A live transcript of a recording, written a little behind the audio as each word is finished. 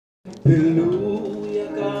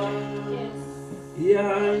Hallelujah,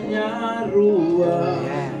 ya nyarua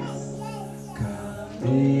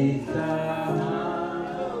kabisa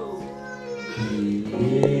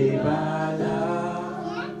ibala.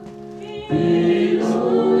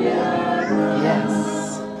 Hallelujah,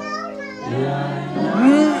 Yes. ya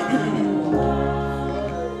nyarua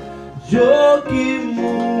jokimuso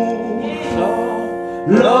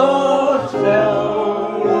lo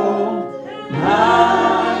selo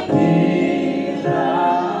hatiratwa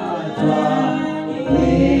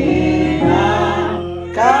nina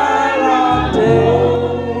kalate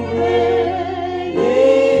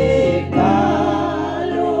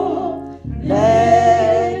ikalo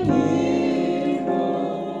lekino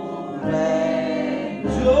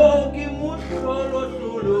jokimuso lo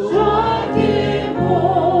selo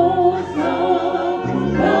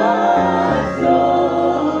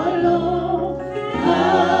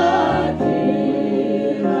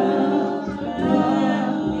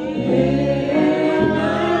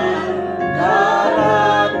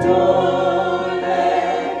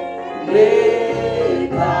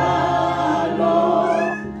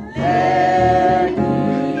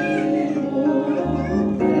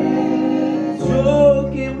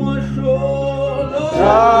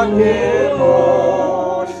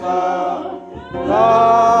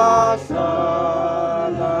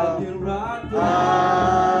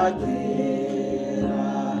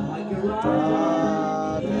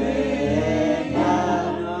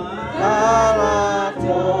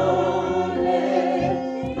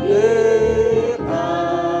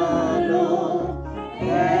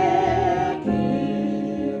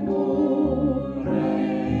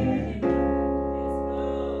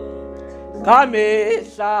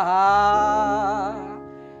Kamesa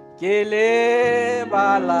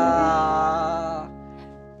kelebala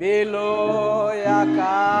pelo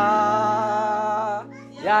yaka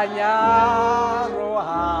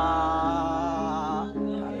yanyaroha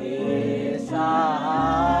kamesa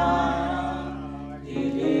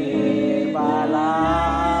kelebala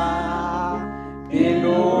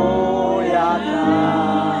pelo yaka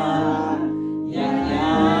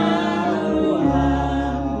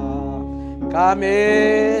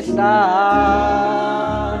Kamesa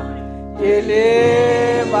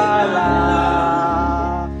kelebala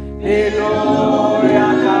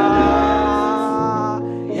eloyaka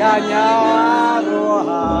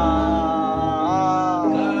yanyaroha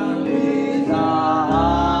Kamesa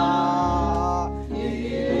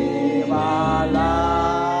kelebala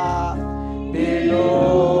eloyaka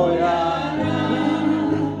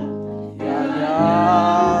yanyaroha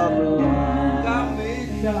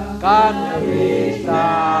Kamesa kelebala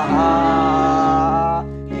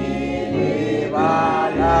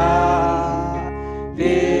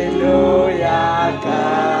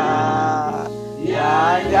eloyaka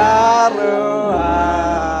yanyaroha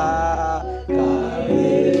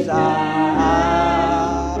Kamesa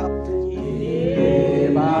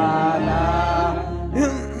kelebala eloyaka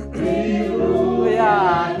yanyaroha.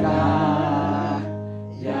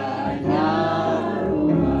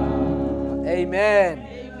 Amen.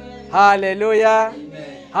 Hallelujah.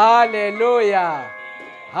 Hallelujah.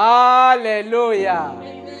 Hallelujah.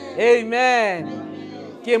 Amen.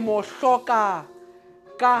 Ke mo hloka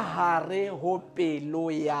ka hare ho pelo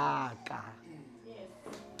ya ka.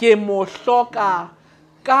 Ke mo hloka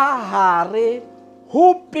ka hare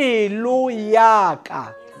ho pelo ya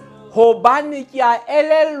ka. Hobane ke a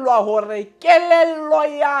elellwa hore kelello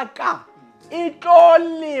ya ka e tlo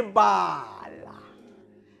lebala.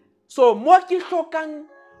 So mo ke hlokang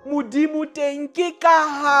Modimo teng ke ka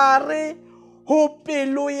hare ho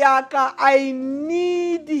pelo ya ka. I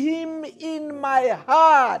need him in my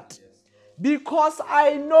heart because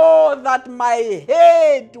I know that my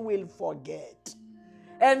head will forget.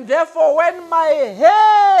 And therefore when my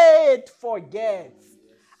head forgets,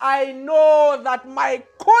 I know that my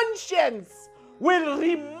conscience will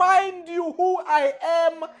remind you who I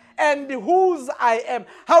am and whose I am.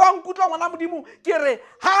 Ha wa nkutlwa ngwana Modimo ke re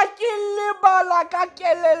ha ke lebala ka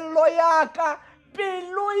kelello ya ka,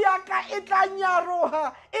 pelo ya ka e tla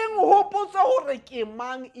nyaroha e nghopotse hore ke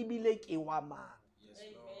mang ebile ke wa mang.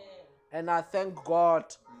 And I thank God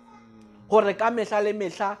hore ka mehla le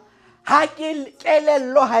mehla ha ke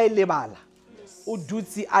kelello ha e lebala o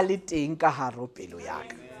dutse a le teng ka hare pelo ya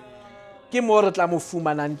ka. Ke mo re tla mo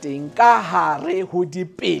fumanang teng ka hare ho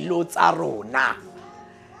dipelo tsa rona.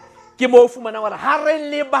 Ke mo fumana hore ha re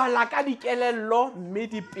lebala ka dikelello mme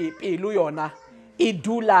dipelo yona e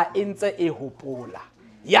dula e ntse e hopola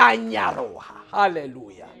ya nyaroha.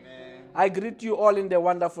 Hallelujah. I greet you all in the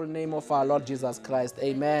wonderful name of our Lord Jesus Christ.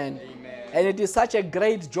 Amen. And it is such a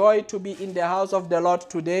great joy to be in the house of the Lord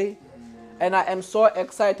today. And I am so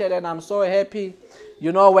excited and I'm so happy.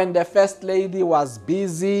 You know, when the First Lady was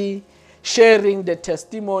busy sharing the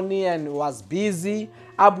testimony and was busy,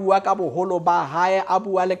 abua ka boholo ba hae,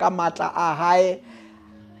 abua le ka matla a hae,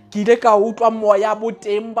 ke ile ka utlwa moya bo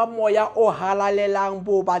teng ba moya o halalelang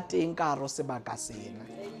bo ba teng ka hare ho sebaka sena.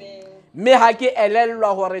 Me ha ke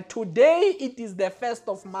elellwa hore today it is the 1st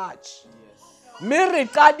of March. Me re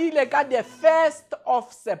qadile ka the 1st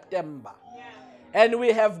of September. And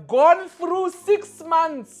we have gone through 6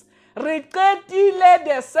 months. Re qetile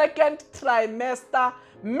the 2nd trimester.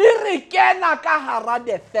 Me re kena ka hara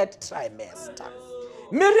the 3rd trimester.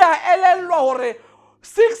 Me re a elellwa hore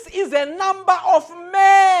 6 is a number of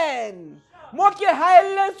men. Moke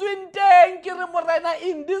haeletsweng teng ke re morena,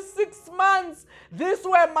 in these 6 months, these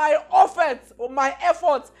were my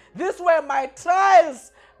efforts, these were my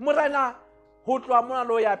trials. Morena, ho tloha mona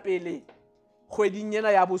lo ya pele kgweding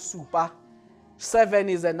ena ya bosupa, 7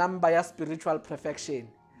 is a number ya spiritual perfection.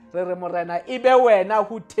 Re re morena, ebe wena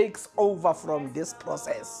who takes over from this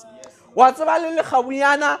process. Wa tseba le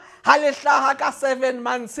kgabunyana ha le hlaha ka 7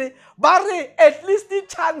 months, ba re at least the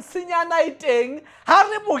chance nyana iteng ha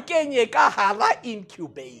re mo kenye ka hara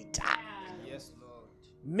incubator. Yes Lord.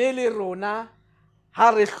 Me le rona ha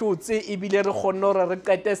re hlotse ebile re kgonne hore re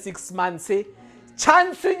qete 6 months,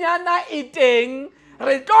 chance nyana iteng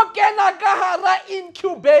re tlo kena ka hara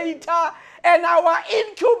incubator, and our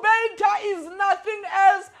incubator is nothing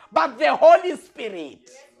else but the Holy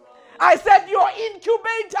Spirit. I said your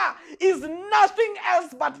incubator is nothing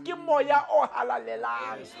else but ke moya o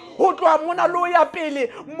halalelang. Ho tloha mona lo ya pele,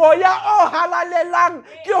 moya o halalelang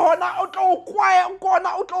ke hona o tlo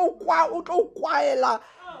kwaela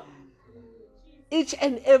each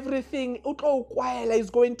and everything. O tlo kwaela is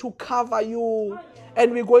going to cover you.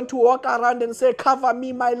 And we're going to walk around and say, cover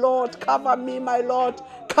me, my Lord, cover me, my Lord,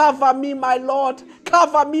 cover me, my Lord,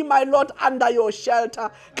 cover me, my Lord, under your shelter,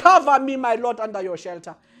 cover me, my Lord, under your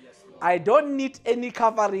shelter. I don't need any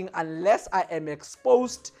covering unless I am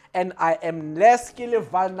exposed and I am less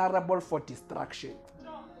vulnerable for destruction.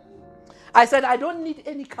 I said I don't need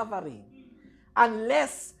any covering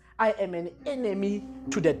unless I am an enemy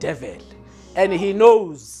to the devil. And he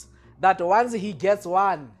knows that once he gets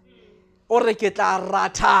one, ore ke tla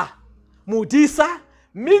rata modisa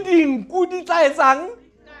mme dinku di tla etsang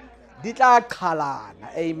di tla qhalana.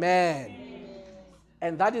 Amen.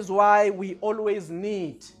 And that is why we always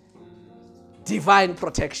need divine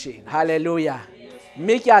protection. Hallelujah.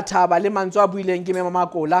 Mme ke a thaba le mantswe a buileng ke Mama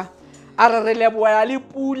Makola a re re leboya le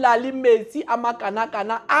pula le metsi a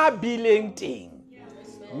makana-kana a bileng teng.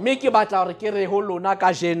 Mme ke batla hore ke re ho lona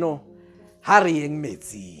ka jeno ha re yeng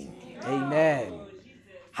metsing. Amen.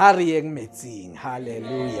 Ha re yeng metsing.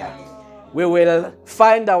 Hallelujah. We will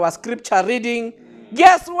find our scripture reading.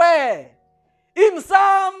 Guess where? In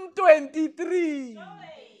Psalm 23,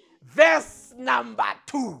 verse number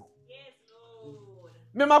 2.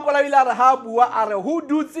 Mema kola ile re ha bua are ho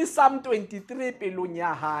dutse Psalm 23 pelong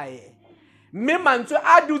ya hae. Mme mantswe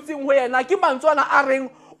a dutseng ho yena ke mantswana a reng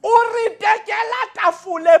o re tekela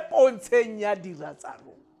tafole pontsheng ya dira tsa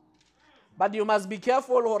rona. But you must be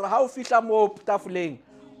careful hore ha o fihla mo tafoleng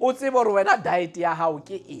o tsebe hore wena diet ya hao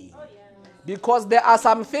ke eng. Because there are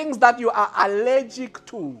some things that you are allergic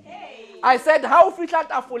to. I said ha o fihla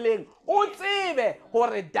tafoleng o tsebe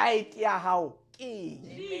hore diet ya hao ke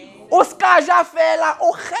eng. O ska ja fela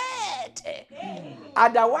o kgethe.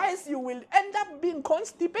 Otherwise you will end up being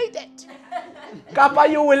constipated. Kapa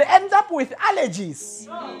you will end up with allergies.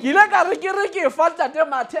 Kile ka re ke fanta te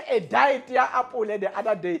mathe a diet ya apple the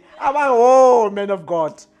other day. Aba oh man of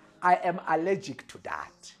God, I am allergic to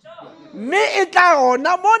that. Me itla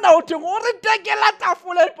ona mona o theng o re tekela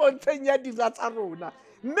tafole pontsheng ya dira tsa rona.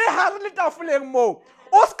 Me ha re le tafoleng mo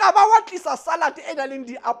o ska ba wa tlisa salad e na leng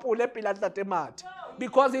di apple pela tate mathe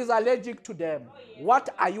because he's allergic to them. What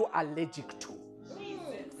are you allergic to?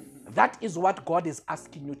 That is what God is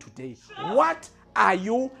asking you today. What are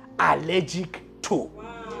you allergic to?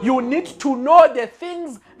 You need to know the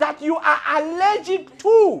things that you are allergic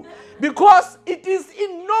to, because it is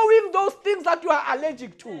in knowing those things that you are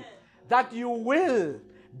allergic to that you will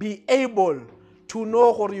be able to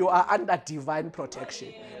know where you are under divine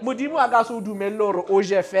protection. Modimo aga so dumelle hore o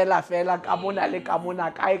je fela ka mona le ka mona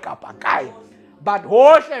kae kapa kae. But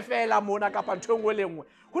hohle fela mona kapa ntho engwe le engwe.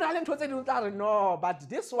 Hona le ntho tse ding tsa re no, but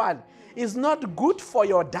this one is not good for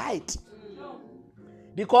your diet.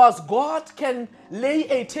 Because God can lay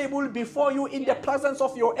a table before you in the presence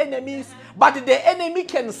of your enemies, but the enemy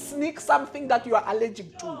can sneak something that you are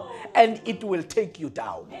allergic to and it will take you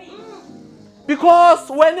down. Because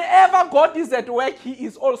whenever God is at work, he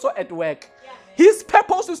is also at work. His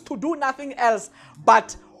purpose is to do nothing else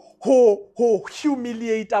but ho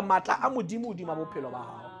humiliate matla a modimo hodima bophelo ba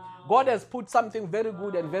hao. God has put something very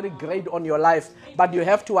good and very great on your life, but you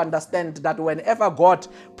have to understand that whenever God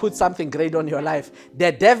puts something great on your life,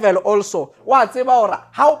 the devil also wa tseba ora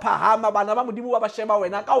ha o phahama bana ba modimo ba sheba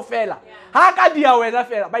wena kaofela ha ka dia wena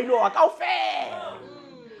fela ba ile wa kaofela.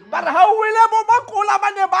 But how will bo makola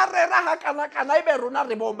ba ne ba rera ha kana ibe rona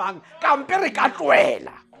re bo mang kampe re ka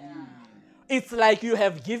tloela. It's like you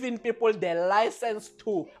have given people the license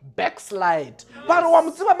to backslide. But wa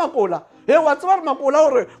mtsiba makola. Wa tseba makola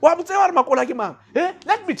ore wa mtsiba makola ke mang?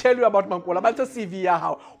 Let me tell you about makola. Ba tse CV ya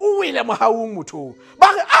hao. O wile mo haung motho. Ba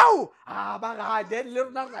re au, ba ga de le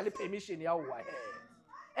rona ga le permission ya wa.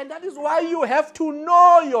 And that is why you have to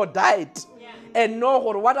know your diet and know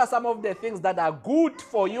what are some of the things that are good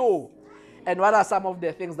for you and what are some of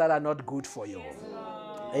the things that are not good for you.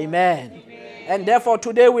 Amen. And therefore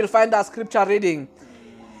today we'll find our scripture reading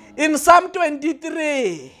in Psalm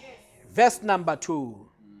 23, verse number 2.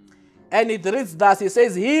 And it reads thus, it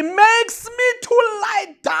says, He makes me to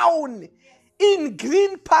lie down in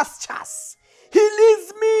green pastures. He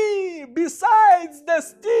leads me besides the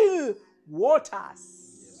still waters.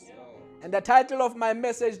 And the title of my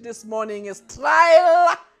message this morning is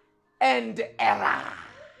Trial and Error.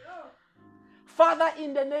 Father,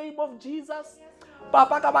 in the name of Jesus,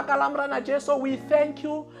 Papa Kabakalamrana Jesu, we thank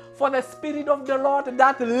you for the Spirit of the Lord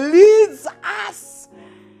that leads us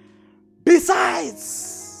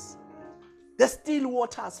besides the still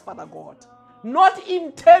waters, Father God. Not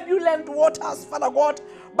in turbulent waters, Father God,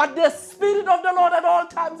 but the Spirit of the Lord at all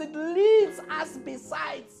times, it leads us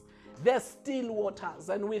besides the still waters.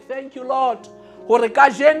 And we thank you, Lord, and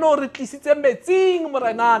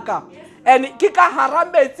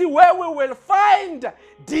where we will find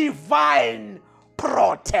divine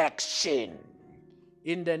protection.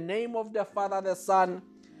 In the name of the Father, the Son,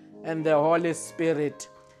 and the Holy Spirit,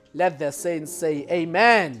 let the saints say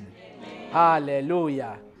amen. Amen.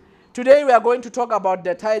 Hallelujah. Today we are going to talk about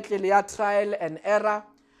the title, Trial and Error,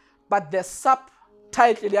 but the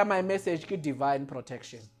subtitle of my message is Divine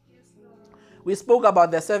Protection. We spoke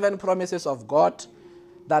about the 7 promises of God,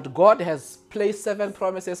 that God has placed 7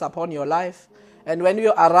 promises upon your life. And when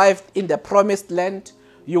you arrived in the promised land,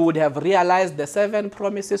 you would have realized the 7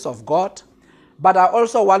 promises of God. But I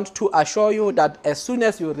also want to assure you that as soon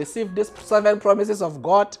as you receive these 7 promises of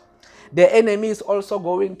God, the enemy is also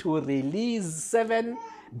going to release 7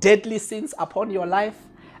 deadly sins upon your life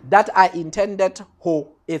that are intended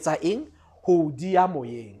ho etsaing ho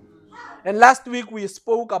diamoyeng. And last week we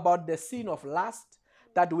spoke about the sin of lust,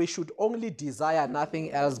 that we should only desire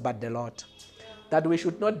nothing else but the Lord. That we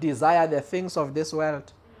should not desire the things of this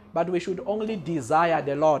world, but we should only desire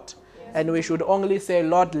the Lord. And we should only say,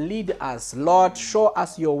 Lord, lead us. Lord, show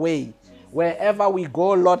us your way. Wherever we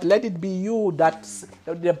go, Lord, let it be you. That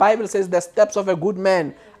the Bible says the steps of a good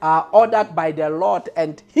man are ordered by the Lord,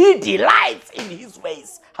 and he delights in his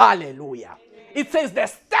ways. Hallelujah. It says the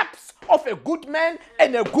steps of a good man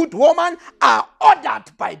and a good woman are ordered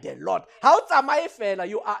by the Lord. How am I, fella?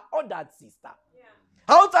 You are ordered, sister.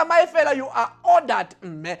 How am I, fella? You are ordered.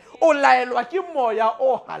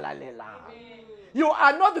 You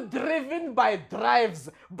are not driven by drives,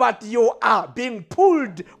 but you are being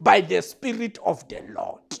pulled by the Spirit of the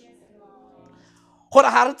Lord. Gore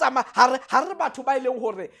ha re batho ba ileng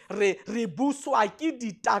gore re buswa ke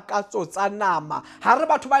ditakatso tsa nama, ha re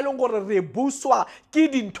batho ba ileng gore re buswa ke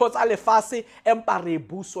dintho tsa lefase empa re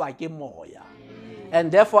buswa ke moya. And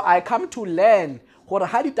therefore I come to learn gore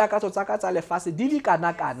ha ditakatso tsa ka tsa lefase di le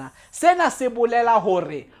kana sena se bolela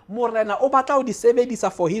gore morena o batla o di sebedisa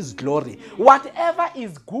for his glory. Whatever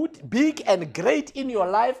is good, big and great in your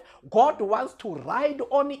life, God wants to ride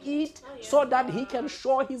on it so that he can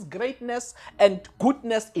show his greatness and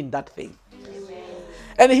goodness in that thing.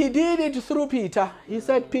 And he did it through Peter. He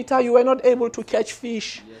said, Peter, you were not able to catch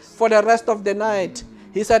fish for the rest of the night.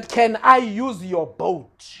 He said, can I use your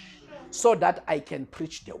boat so that I can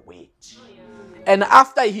preach the word? And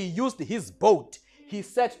after he used his boat, he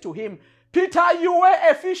said to him, Peter, you were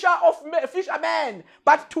a fisherman,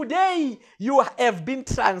 but today you have been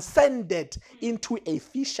transcended into a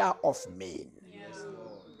fisher of men. Yes.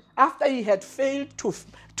 After he had failed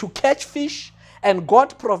to catch fish, and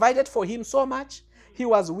God provided for him so much, he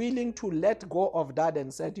was willing to let go of that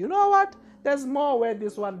and said, you know what? There's more where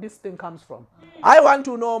this thing comes from. I want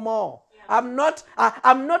to know more. I'm not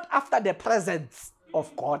after the presence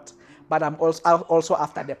of God, but I'm also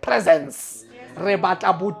after the presence. Re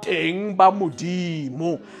batla boteng ba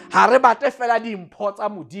modimo, ha re batle fela dimpho tsa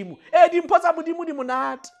modimo. Dimpho tsa modimo di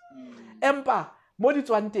monate. Empa, mo di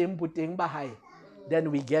tswang teng boteng ba hae,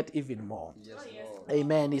 then we get even more.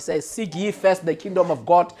 Amen. He says, seek ye first the kingdom of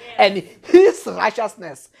God and his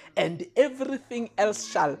righteousness, and everything else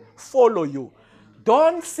shall follow you.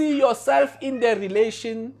 Don't see yourself in the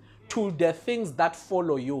relation to the things that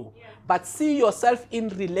follow you, but see yourself in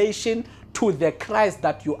relation to the Christ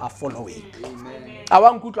that you are following.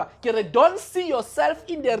 Don't see yourself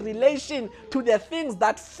in the relation to the things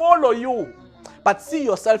that follow you, but see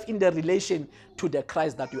yourself in the relation to the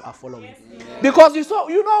Christ that you are following. Because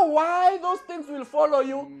you know why those things will follow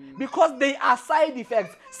you? Because they are side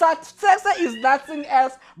effects. Success is nothing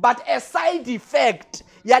else but a side effect,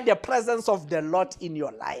 yet the presence of the Lord in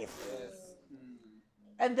your life.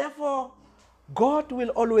 And therefore, God will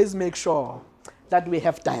always make sure that we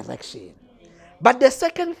have direction. But the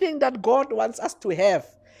second thing that God wants us to have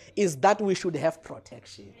is that we should have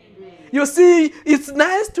protection. You see, it's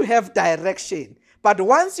nice to have direction, but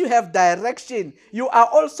once you have direction, you are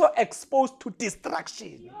also exposed to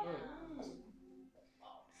distraction.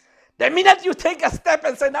 The minute you take a step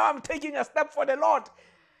and say, now I'm taking a step for the Lord,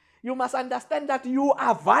 you must understand that you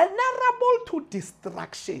are vulnerable to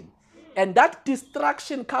distraction. And that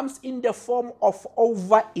distraction comes in the form of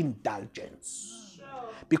overindulgence.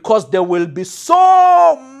 Because there will be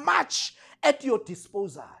so much at your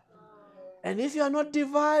disposal. And if you are not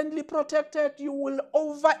divinely protected, you will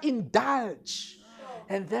overindulge.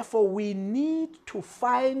 And therefore, we need to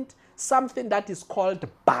find something that is called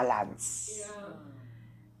balance.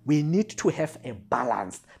 We need to have a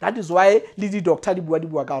balance. That is why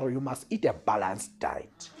you must eat a balanced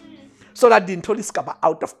diet. So that the ntoli skaba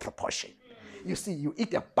out of proportion. You see, you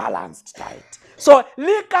eat a balanced diet. So, we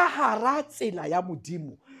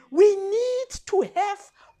need to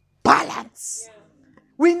have balance.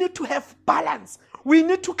 We need to have balance. We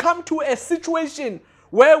need to come to a situation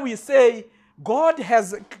where we say,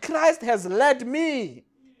 Christ has led me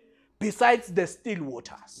besides the still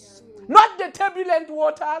waters. Not the turbulent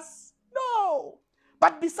waters, no,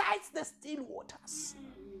 but besides the still waters.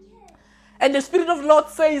 And the Spirit of the Lord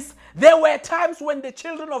says, there were times when the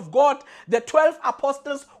children of God, the 12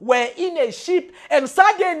 apostles, were in a ship, and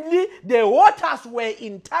suddenly the waters were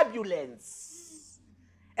in turbulence.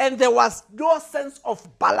 And there was no sense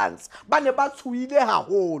of balance.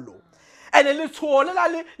 And the letsoalo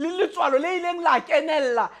le ileng la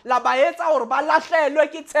kenella la ba etsa hore ba lahlelwe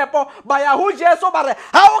ke tshepo ba ya ho Jesu ba re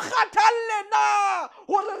ha o kgathalle na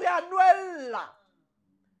hore re a nwella.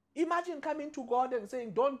 Imagine coming to God and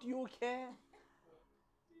saying, don't you care?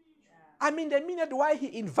 I mean, the minute why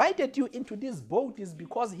he invited you into this boat is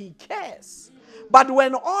because he cares. But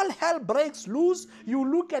when all hell breaks loose, you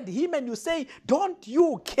look at him and you say, don't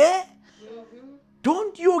you care?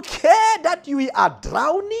 Don't you care that you are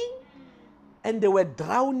drowning? And they were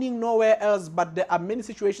drowning nowhere else, but there are many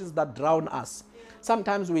situations that drown us.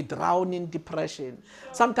 Sometimes we drown in depression.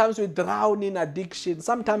 Sometimes we drown in addiction.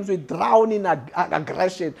 Sometimes we drown in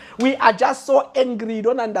aggression. We are just so angry. You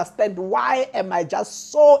don't understand, why am I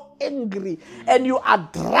just so angry? And you are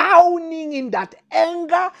drowning in that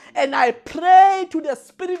anger. And I pray to the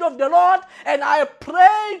Spirit of the Lord. And I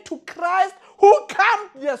pray to Christ who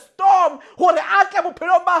calmed the storm.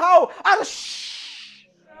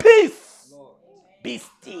 Peace. Be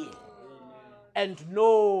still and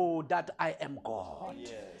know that I am God.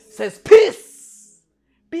 Yes. Says, peace,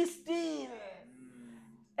 be still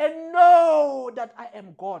and know that I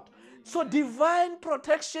am God. So divine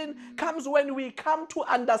protection comes when we come to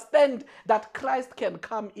understand that Christ can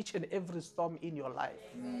calm each and every storm in your life.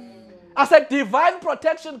 I said divine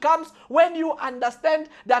protection comes when you understand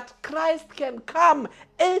that Christ can calm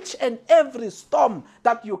each and every storm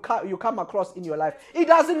that you come across in your life. It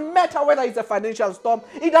doesn't matter whether it's a financial storm.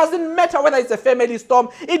 It doesn't matter whether it's a family storm.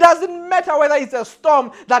 It doesn't matter whether it's a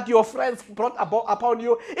storm that your friends brought upon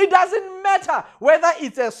you. It doesn't matter whether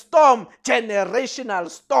it's a storm, generational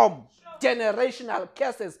storm. Generational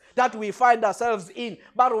curses that we find ourselves in.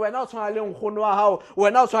 But we're not smiling,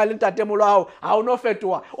 we're not smiling tatemolo, how no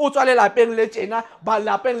fetua.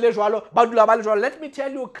 Let me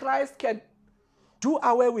tell you, Christ can do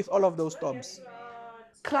away with all of those storms.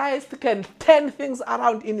 Christ can turn things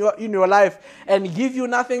around in your life and give you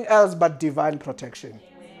nothing else but divine protection.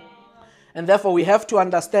 And therefore we have to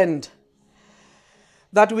understand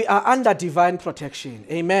that we are under divine protection.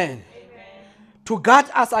 Amen. To guard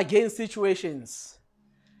us against situations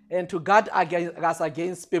and to guard us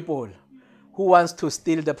against people who wants to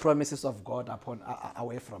steal the promises of God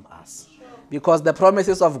away from us. Because the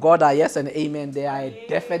promises of God are yes and amen. They are a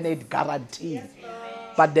definite guarantee.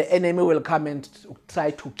 But the enemy will come and try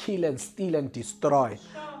to kill and steal and destroy.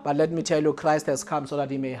 But let me tell you, Christ has come so that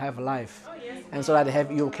he may have life and so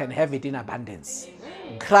that you can have it in abundance.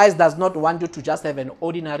 Christ does not want you to just have an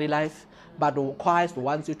ordinary life, but Christ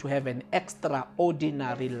wants you to have an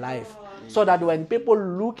extraordinary life. So that when people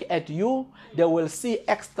look at you, they will see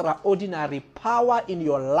extraordinary power in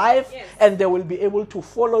your life, and they will be able to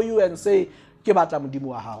follow you and say, "Ke batla Modimo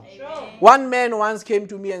wa hao." One man once came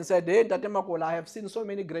to me and said, "Hey, Ntate Makola, I have seen so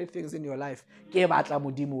many great things in your life. Ke batla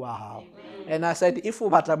Modimo wa hao." And I said, "If o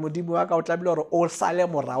batla Modimo wa ka, o tlamehile hore o sale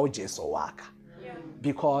morao Jesu wa ka."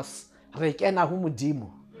 Because re kena ho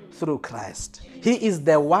Modimo through Christ. He is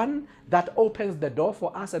the one that opens the door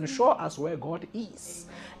for us and shows us where God is.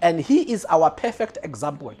 And he is our perfect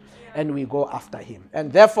example, and we go after him.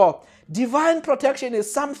 And therefore, divine protection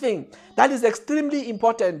is something that is extremely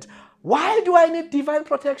important. Why do I need divine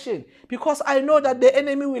protection? Because I know that the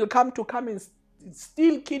enemy will come and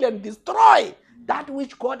steal, kill, and destroy that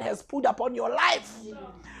which God has put upon your life.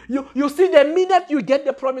 You see, the minute you get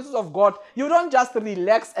the promises of God, you don't just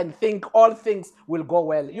relax and think all things will go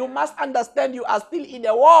well. You must understand you are still in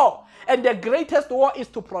a war. And the greatest war is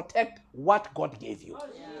to protect what God gave you.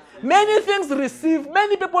 Many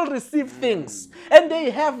people receive things, and they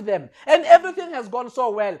have them, and everything has gone so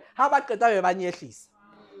well. How about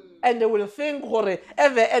and they will think,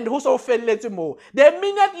 and who so more. The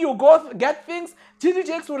minute you go get things, T.D.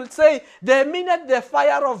 Jakes will say, the minute the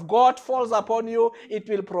fire of God falls upon you, it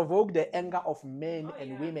will provoke the anger of men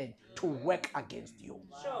and women to work against you.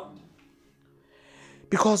 Sure.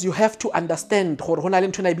 Because you have to understand,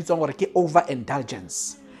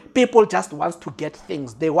 overindulgence. People just want to get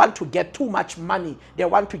things. They want to get too much money. They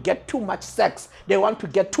want to get too much sex. They want to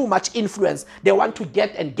get too much influence. They want to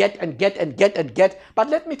get and get and get and get and get. But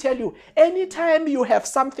let me tell you, anytime you have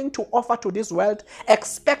something to offer to this world,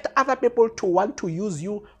 expect other people to want to use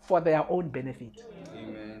you for their own benefit.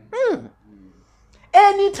 Amen.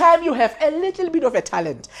 Anytime you have a little bit of a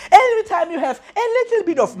talent, every time you have a little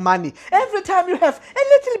bit of money, every time you have a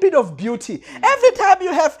little bit of beauty, every time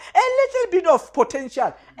you have a little bit of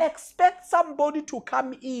potential, expect somebody to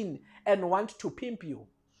come in and want to pimp you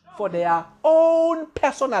for their own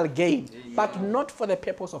personal gain, but not for the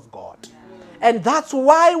purpose of God. And that's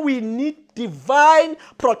why we need divine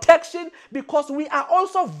protection, because we are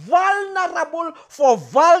also vulnerable for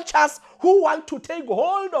vultures who want to take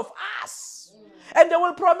hold of us. And they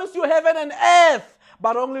will promise you heaven and earth,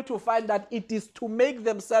 but only to find that it is to make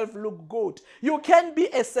themselves look good. You can be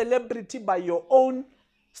a celebrity by your own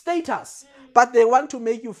status, but they want to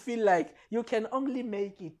make you feel like you can only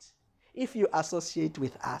make it if you associate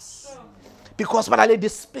with us. Because the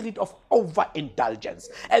spirit of overindulgence.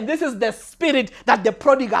 And this is the spirit that the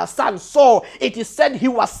prodigal son saw. It is said he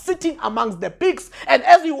was sitting amongst the pigs. And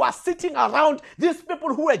as he was sitting around these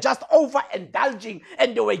people who were just overindulging,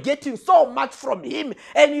 and they were getting so much from him.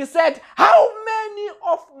 And he said, how many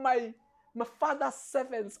of my father's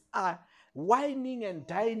servants are whining and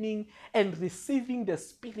dining and receiving the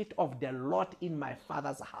spirit of the Lord in my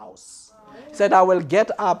father's house? He said, I will get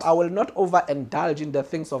up. I will not overindulge in the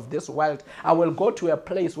things of this world. I will go to a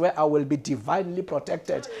place where I will be divinely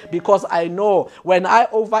protected, because I know when I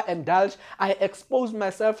overindulge, I expose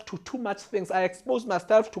myself to too much things. I expose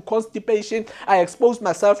myself to constipation. I expose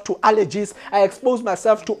myself to allergies. I expose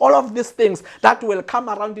myself to all of these things that will come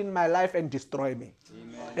around in my life and destroy me.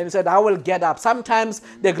 And he said, I will get up. Sometimes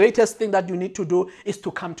the greatest thing that you need to do is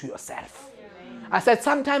to come to yourself. I said,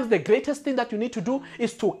 sometimes the greatest thing that you need to do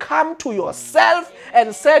is to come to yourself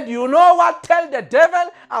and said, you know what? Tell the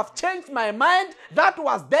devil, I've changed my mind. That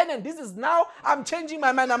was then and this is now. I'm changing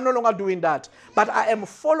my mind. I'm no longer doing that. But I am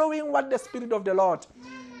following what the Spirit of the Lord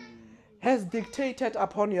has dictated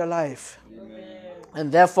upon your life. Amen.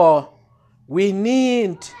 And therefore, we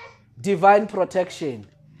need divine protection,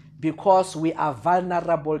 because we are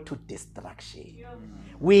vulnerable to destruction.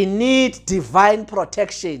 We need divine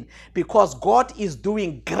protection because God is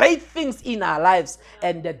doing great things in our lives,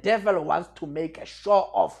 and the devil wants to make a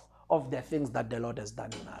show of the things that the Lord has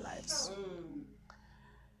done in our lives.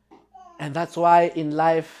 And that's why in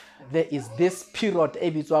life there is this period,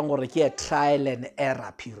 a trial and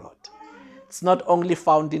error period. It's not only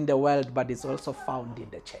found in the world, but it's also found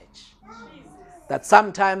in the church. That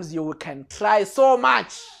sometimes you can try so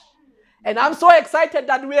much. And I'm so excited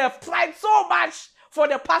that we have tried so much for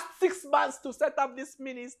the past 6 months to set up this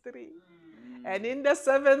ministry. And in the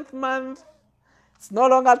 7th month, it's no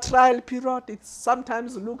longer trial period. It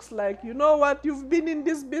sometimes looks like, you know what, you've been in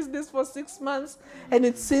this business for 6 months, and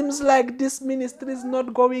it seems like this ministry is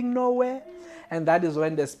not going nowhere. And that is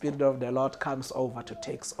when the Spirit of the Lord comes over to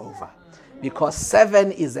take over. Because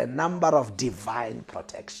 7 is a number of divine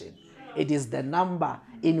protection. It is the number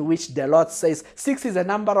in which the Lord says 6 is a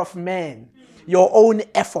number of men. your own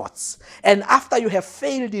efforts. And after you have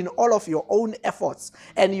failed in all of your own efforts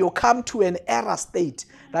and you come to an error state,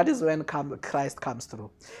 that is when Christ comes through.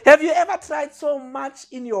 Have you ever tried so much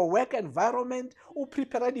in your work environment? You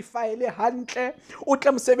prepare the file,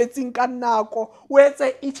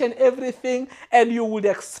 each and everything, and you would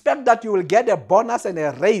expect that you will get a bonus and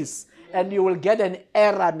a raise, and you will get an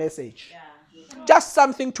error message. Just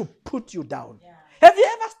something to put you down. Have you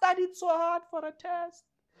ever studied so hard for a test?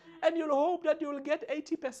 And you'll hope that you'll get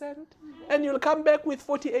 80%, and you'll come back with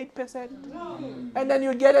 48%. And then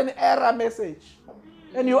you get an error message.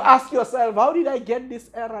 And you ask yourself, how did I get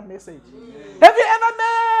this error message? Have you ever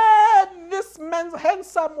met this man's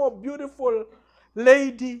handsome or beautiful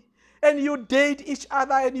lady, and you date each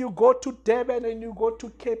other, and you go to Durban, and you go to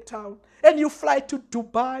Cape Town, and you fly to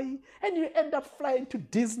Dubai, and you end up flying to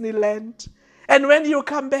Disneyland, and when you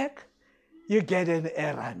come back, you get an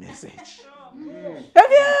error message?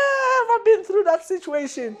 Have you ever been through that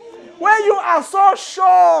situation where you are so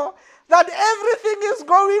sure that everything is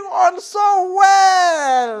going on so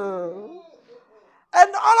well,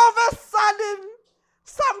 and all of a sudden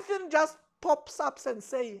something just pops up and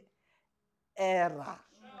say, error?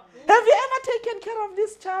 Have you ever taken care of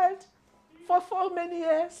this child for so many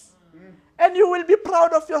years? And you will be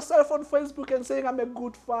proud of yourself on Facebook and saying, I'm a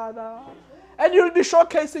good father. And you'll be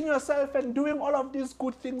showcasing yourself and doing all of these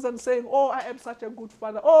good things and saying, oh, I am such a good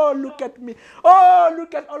father. Oh, look at me. Oh,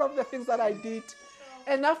 look at all of the things that I did.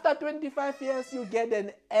 And after 25 years, you get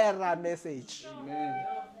an error message. Amen.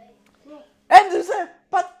 And you say,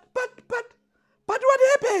 but what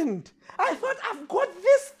happened? I thought I've got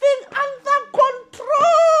this thing under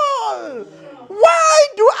control. Why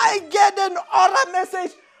do I get an error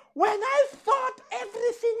message when I thought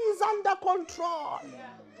everything is under control?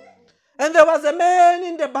 And there was a man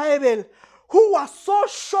in the Bible who was so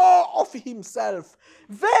sure of himself,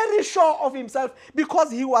 very sure of himself,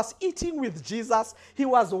 because he was eating with Jesus, he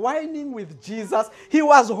was whining with Jesus, he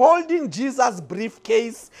was holding Jesus'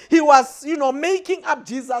 briefcase, he was, making up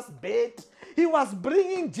Jesus' bed, he was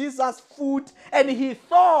bringing Jesus food, and he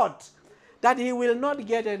thought that he will not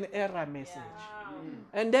get an error message.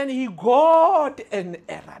 And then he got an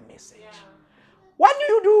error message. What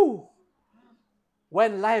do you do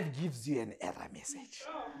when life gives you an error message?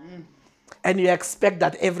 And you expect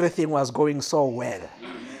that everything was going so well,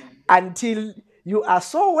 until you are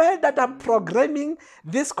so well that I'm programming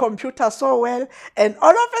this computer so well, and all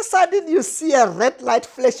of a sudden you see a red light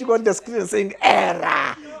flashing on the screen saying,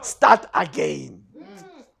 error, start again.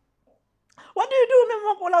 What do you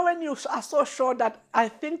do, Memokola, when you are so sure that I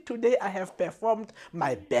think today I have performed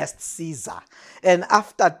my best Caesar, and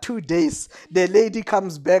after 2 days the lady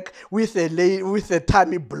comes back with a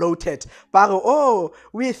tummy bloated? But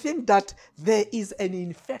we think that there is an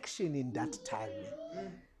infection in that tummy.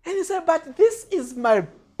 And he said, but this is my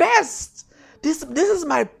best. This is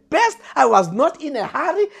my best. I was not in a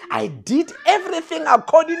hurry. I did everything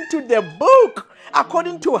according to the book,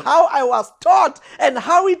 according to how I was taught and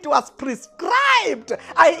how it was prescribed.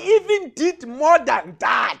 I even did more than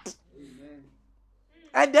that. Amen.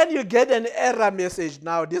 And then you get an error message.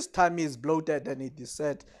 Now this tummy is bloated, and it is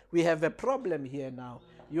said, we have a problem here now.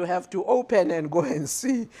 You have to open and go and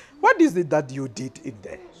see. What is it that you did in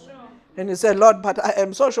there? And he said, Lord, but I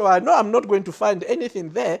am so sure. I know I'm not going to find anything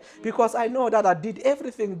there, because I know that I did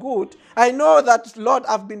everything good. I know that, Lord,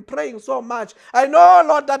 I've been praying so much. I know,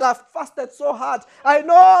 Lord, that I've fasted so hard. I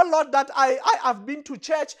know, Lord, that I have been to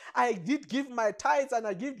church. I did give my tithes, and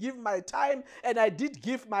I did give my time, and I did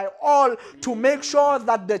give my all to make sure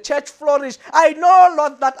that the church flourished. I know,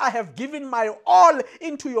 Lord, that I have given my all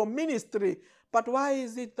into your ministry. But why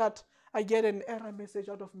is it that I get an error message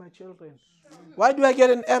out of my children? Why do I get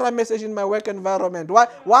an error message in my work environment?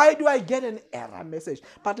 Why do I get an error message?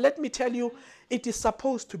 But let me tell you, it is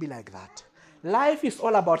supposed to be like that. Life is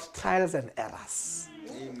all about trials and errors.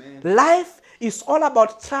 Amen. Life is all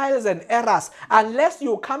about trials and errors. Unless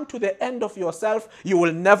you come to the end of yourself, you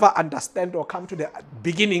will never understand or come to the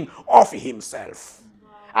beginning of himself.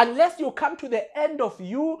 Unless you come to the end of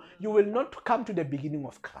you, you will not come to the beginning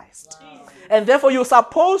of Christ. Wow. And therefore, you're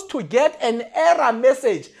supposed to get an error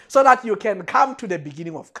message so that you can come to the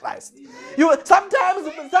beginning of Christ.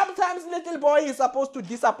 Sometimes little boy is supposed to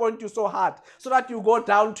disappoint you so hard so that you go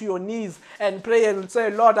down to your knees and pray and say,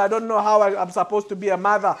 Lord, I don't know how I'm supposed to be a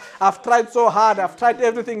mother. I've tried so hard. I've tried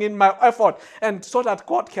everything in my effort. And so that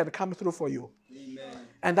God can come through for you. Amen.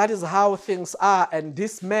 And that is how things are. And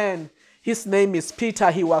this man, his name is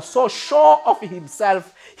Peter. He was so sure of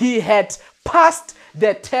himself. He had passed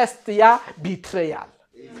the test, betrayal.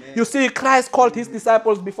 Amen. You see, Christ called his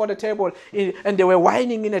disciples before the table, and they were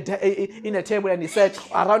whining in a table, and he said,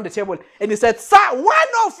 around the table, and he said, "Sir,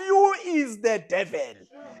 one of you is the devil.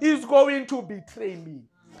 He's going to betray me."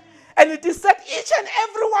 And it is said, each and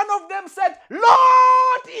every one of them said,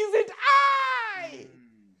 "Lord, is it I?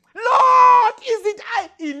 Lord, is it I?"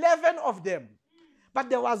 11 of them. But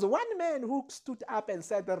there was one man who stood up and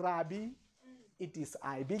said, "Rabbi, it is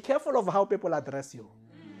I." Be careful of how people address you.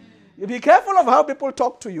 Be careful of how people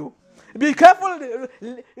talk to you. Be careful.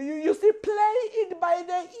 You see, play it by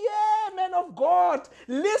the ear, man of God.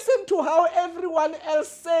 Listen to how everyone else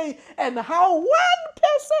say and how one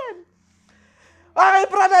person. "All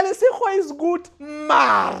brother, Lesego is good.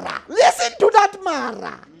 Mara." Listen to that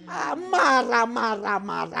Mara. Mara.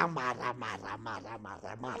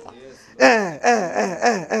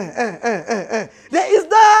 There is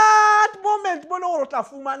that moment when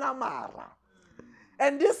Mara.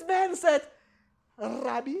 And this man said,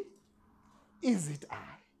 "Rabbi, is it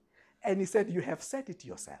I?" And he said, "You have said it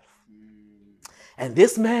yourself." And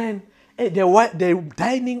this man, the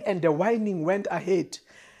dining and the whining went ahead.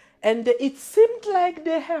 And it seemed like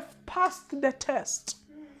they have passed the test.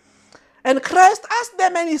 And Christ asked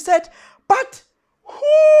them and he said, "But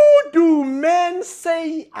who do men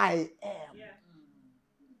say I am?" Yeah.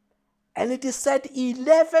 And it is said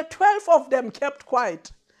 12 of them kept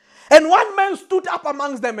quiet. And one man stood up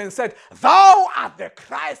amongst them and said, "Thou art the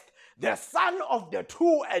Christ, the Son of the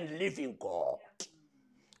true and living God."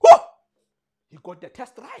 Woo! He got the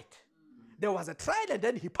test right. There was a trial and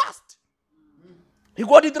then he passed. He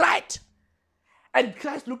got it right. And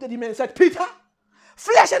Christ looked at him and said, "Peter,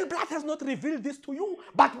 flesh and blood has not revealed this to you,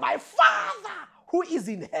 but my Father who is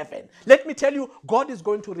in heaven." Let me tell you, God is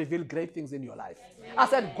going to reveal great things in your life. I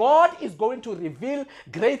said, God is going to reveal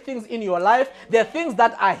great things in your life. The things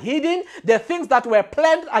that are hidden, the things that were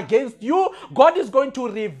planned against you, God is going to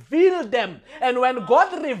reveal them. And when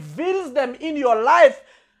God reveals them in your life,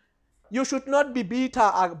 you should not be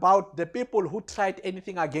bitter about the people who tried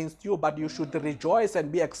anything against you, but you should rejoice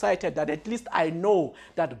and be excited that at least I know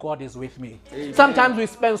that God is with me. Amen. Sometimes we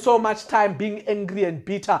spend so much time being angry and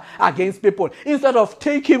bitter against people instead of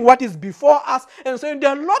taking what is before us and saying,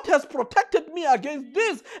 "The Lord has protected me against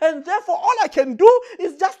this, and therefore all I can do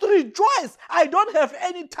is just rejoice. I don't have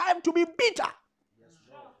any time to be bitter."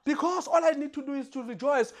 Because all I need to do is to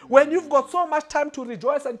rejoice. When you've got so much time to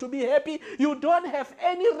rejoice and to be happy, you don't have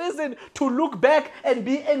any reason to look back and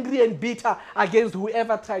be angry and bitter against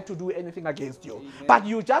whoever tried to do anything against you. Amen. But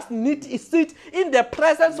you just need to sit in the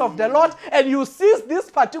presence of the Lord and you seize this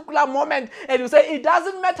particular moment and you say, "It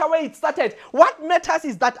doesn't matter where it started. What matters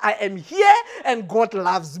is that I am here and God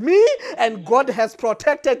loves me and God has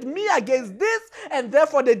protected me against this, and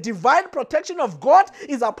therefore the divine protection of God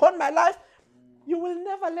is upon my life." You will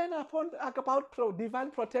never learn about divine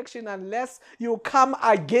protection unless you come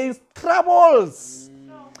against troubles.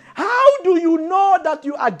 How do you know that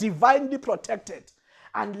you are divinely protected?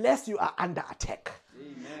 Unless you are under attack.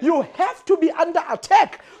 Amen. You have to be under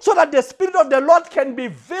attack so that the Spirit of the Lord can be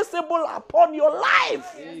visible upon your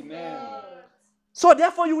life. Amen. So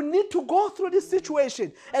therefore you need to go through this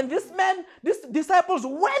situation. And these disciples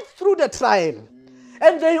went through the trial.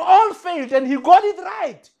 And they all failed and he got it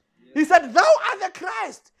right. He said, "Thou art the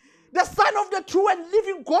Christ, the Son of the true and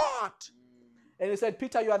living God." And he said,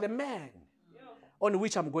 "Peter, you are the man on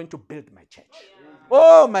which I'm going to build my church."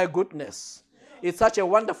 Oh my goodness. It's such a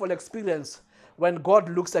wonderful experience when God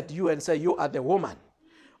looks at you and says, "You are the woman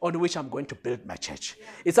on which I'm going to build my church."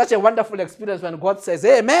 It's such a wonderful experience when God says,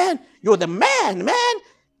 "Hey man, you're the man.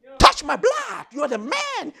 Touch my blood. You're the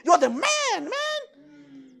man. You're the man.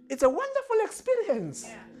 It's a wonderful experience.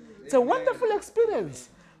 It's a wonderful experience.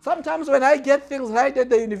 Sometimes when I get things right at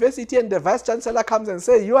the university and the vice chancellor comes and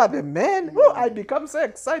says, "You are the man," I become so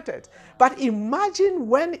excited. But imagine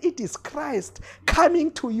when it is Christ coming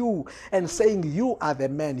to you and saying, "You are the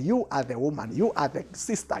man, you are the woman, you are the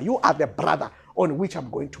sister, you are the brother on which I'm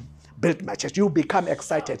going to build my church." You become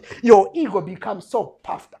excited. Your ego becomes so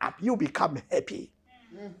puffed up. You become happy.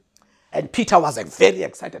 And Peter was very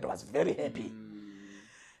excited, was very happy.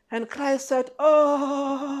 And Christ said,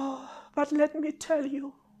 "Oh, but let me tell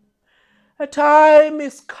you, a time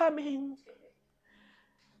is coming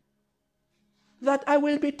that I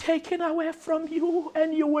will be taken away from you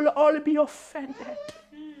and you will all be offended.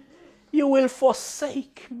 You will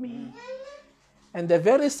forsake me." And the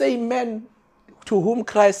very same men to whom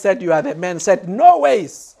Christ said, "You are the man," said, "No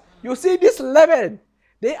ways. You see this 11,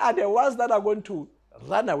 they are the ones that are going to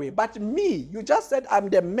run away. But me, you just said I'm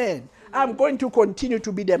the man. I'm going to continue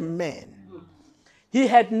to be the man." He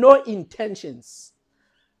had no intentions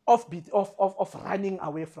of running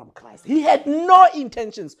away from Christ. He had no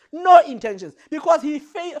intentions, because he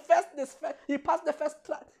passed the first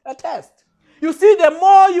test. You see, the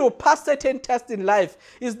more you pass certain tests in life,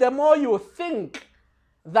 is the more you think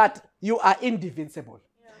that you are indefensible.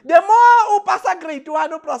 The more you pass a grade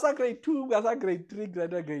 1, you pass a grade 2, you pass a grade 3,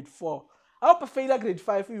 grade 4. I hope fail a grade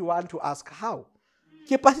 5, you want to ask how.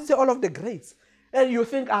 He passes all of the grades. And you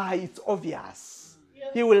think, it's obvious.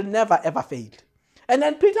 He will never ever fail. And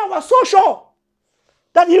then Peter was so sure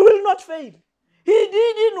that he will not fail. He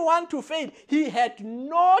didn't want to fail. He had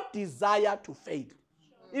no desire to fail.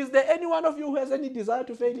 Is there any one of you who has any desire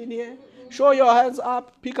to fail in here? Show your hands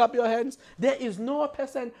up. Pick up your hands. There is no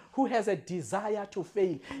person who has a desire to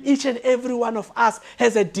fail. Each and every one of us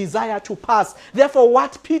has a desire to pass. Therefore,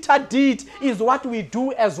 what Peter did is what we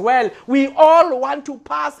do as well. We all want to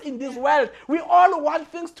pass in this world. We all want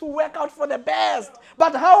things to work out for the best.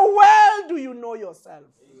 But how well do you know yourself?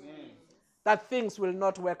 Amen. That things will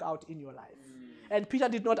not work out in your life? And Peter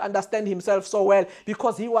did not understand himself so well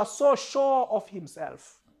because he was so sure of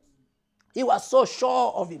himself. He was so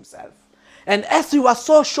sure of himself. And as he was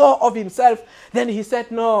so sure of himself, then he said,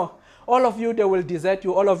 no, all of you, they will desert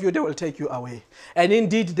you. All of you, they will take you away. And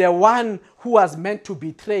indeed, the one who was meant to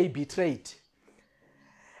betray, betrayed.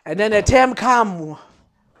 And then a time came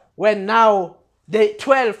when now the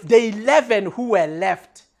 11 who were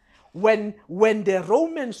left, when the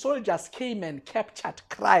Roman soldiers came and captured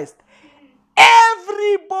Christ,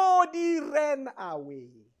 everybody ran away,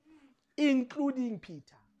 including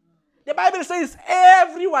Peter. The Bible says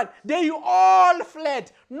everyone, they all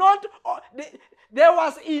fled. There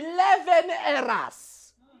was 11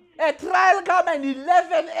 errors. A trial came and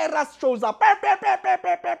 11 errors shows up.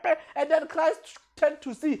 And then Christ turned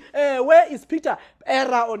to see, where is Peter?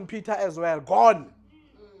 Error on Peter as well, gone.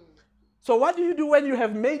 So what do you do when you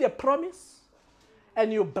have made a promise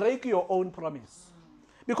and you break your own promise?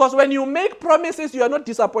 Because when you make promises, you are not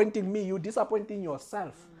disappointing me, you're disappointing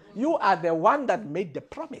yourself. You are the one that made the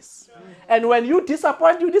promise. And when you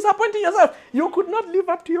disappoint, you're disappointing yourself. You could not live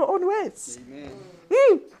up to your own words.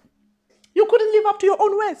 You couldn't live up to your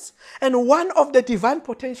own words. And one of the divine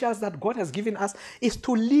potentials that God has given us is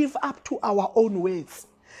to live up to our own words.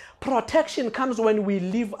 Protection comes when we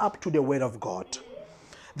live up to the word of God.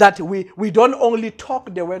 That we don't only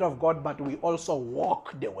talk the word of God, but we also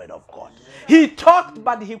walk the word of God. He talked,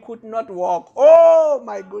 but he could not walk. Oh,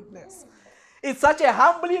 my goodness. It's such a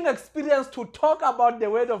humbling experience to talk about the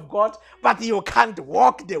word of God, but you can't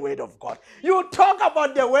walk the word of God. You talk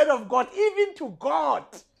about the word of God even to God.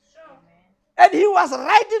 And he was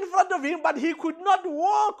right in front of him, but he could not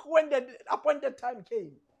walk when the appointed time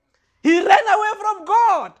came. He ran away from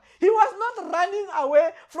God. He was not running away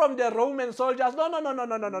from the Roman soldiers.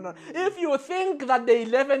 No. If you think that the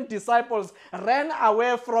 11 disciples ran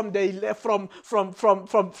away from the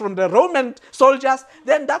Roman soldiers,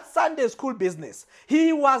 then that's Sunday school business.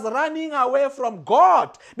 He was running away from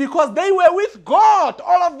God because they were with God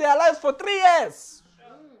all of their lives for 3 years.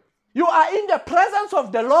 You are in the presence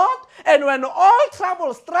of the Lord, and when all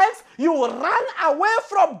trouble strikes, you run away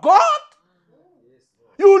from God.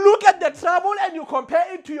 You look at the trouble and you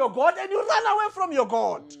compare it to your God and you run away from your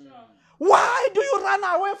God. Why do you run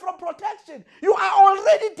away from protection? You are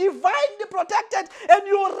already divinely protected and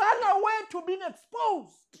you run away to being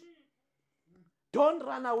exposed. Don't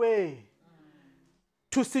run away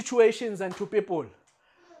to situations and to people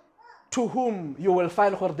to whom you will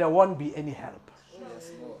find where there won't be any help.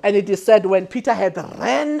 And it is said when Peter had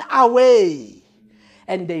ran away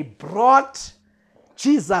and they brought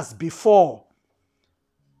Jesus before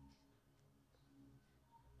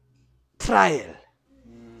trial,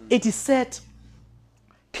 it is said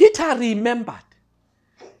Peter remembered.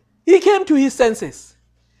 He came to his senses.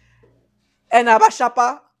 And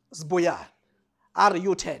Abashapa Zboyan,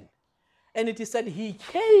 RU10. And it is said he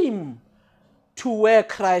came to where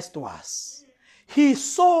Christ was. He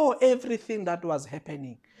saw everything that was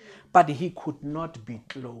happening, but he could not be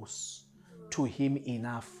close to him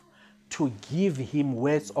enough to give him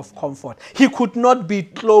words of comfort. He could not be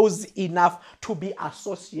close enough to be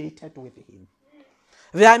associated with him.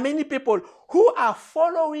 There are many people who are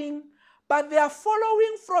following, but they are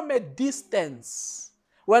following from a distance.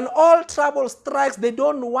 When all trouble strikes, they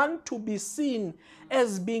don't want to be seen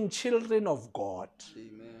as being children of God.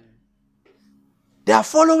 Amen. They are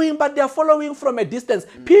following, but they are following from a distance.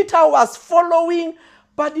 Peter was following,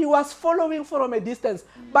 but he was following from a distance.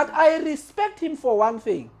 But I respect him for one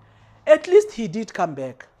thing. At least he did come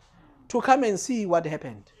back to come and see what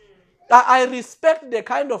happened. I respect the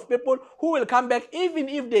kind of people who will come back even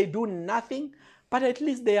if they do nothing, but at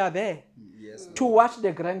least they are there Yes, to watch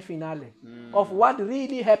the grand finale of what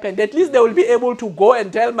really happened. At least they will be able to go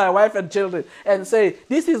and tell my wife and children and say,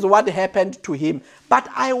 this is what happened to him. But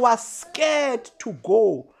I was scared to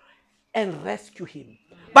go and rescue him.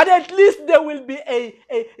 But at least there will be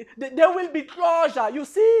there will be closure. You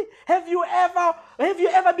see, have you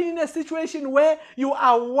ever been in a situation where you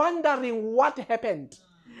are wondering what happened?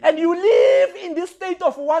 And you live in this state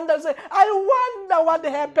of wonder and say, I wonder what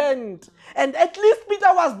happened. And at least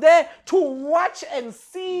Peter was there to watch and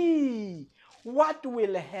see what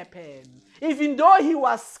will happen. Even though he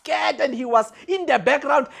was scared and he was in the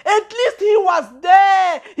background, at least he was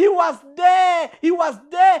there. He was there. He was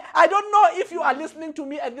there. I don't know if you are listening to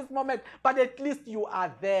me at this moment, but at least you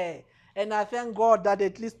are there. And I thank God that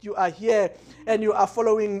at least you are here and you are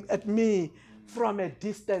following at me from a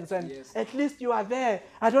distance, and at least you are there.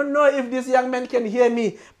 I don't know if this young man can hear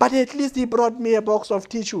me, but at least he brought me a box of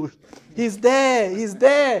tissues. He's there. He's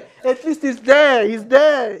there. At least he's there. He's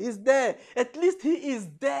there. He's there. At least he is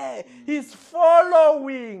there. He's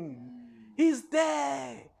following. He's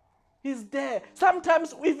there. He's there.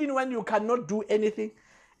 Sometimes even when you cannot do anything,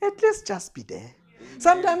 at least just be there.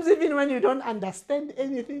 Sometimes even when you don't understand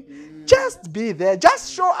anything, just be there.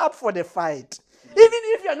 Just show up for the fight. Even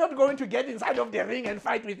if you're not going to get inside of the ring and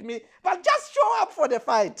fight with me, but just show up for the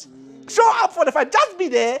fight. Show up for the fight. Just be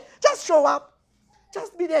there. Just show up.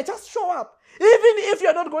 Just be there. Just show up. Even if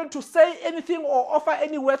you're not going to say anything or offer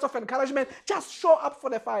any words of encouragement, just show up for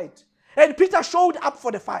the fight. And Peter showed up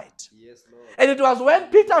for the fight. yes, Lord. And it was when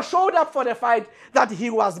Peter showed up for the fight that he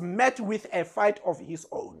was met with a fight of his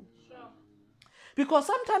own. Because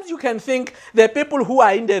sometimes you can think the people who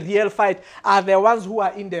are in the real fight are the ones who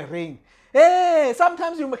are in the ring. Hey,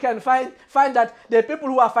 sometimes you can find that the people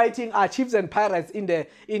who are fighting are chiefs and pirates in the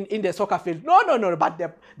soccer field. No. But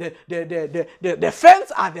the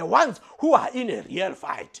fans are the ones who are in a real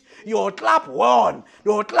fight. Your club won.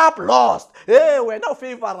 Your club lost. Hey, we're no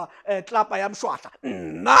favor club I am short.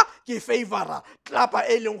 Na ki favor club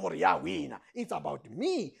I win. It's about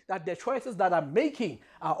me that the choices that I'm making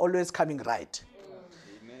are always coming right.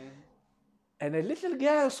 Amen. And a little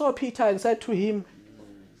girl saw Peter and said to him,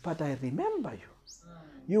 but I remember you.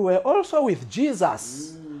 You were also with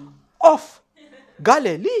Jesus of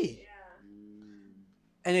Galilee.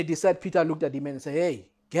 And it said, Peter looked at him and said, hey,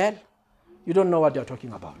 girl, you don't know what you're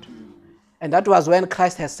talking about. And that was when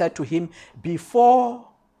Christ has said to him,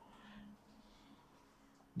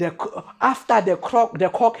 after the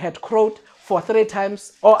cock had crowed for 3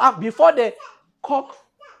 times, or before the cock,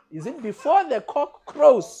 is it before the cock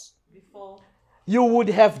crows? Before. You would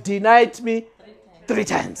have denied me 3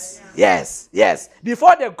 times. Yes.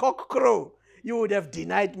 Before the cock crow, you would have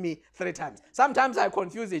denied me 3 times. Sometimes I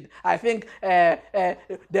confuse it. I think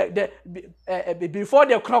before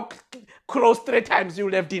the cock crows 3 times, you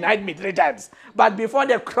would have denied me 3 times. But before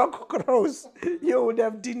the cock crows, you would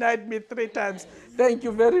have denied me 3 times. Thank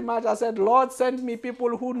you very much. I said, Lord, send me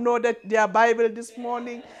people who know that their Bible this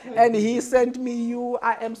morning. And he sent me you.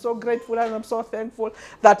 I am so grateful and I'm so thankful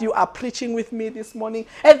that you are preaching with me this morning.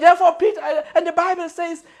 And therefore, Peter, and the Bible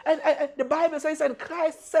says, and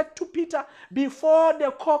Christ said to Peter, before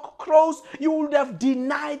the cock crows, you would have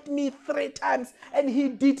denied me 3 times. And he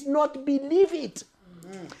did not believe it.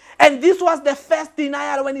 Mm-hmm. And this was the first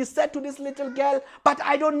denial when he said to this little girl, but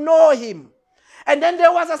I don't know him. And then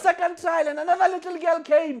there was a second trial, and another little girl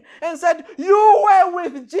came and said, you were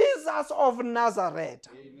with Jesus of Nazareth.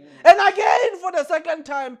 Amen. And again, for the second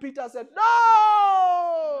time, Peter said,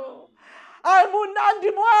 no, have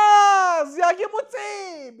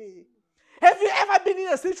you ever been in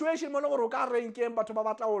a situation where you can't rank him, but you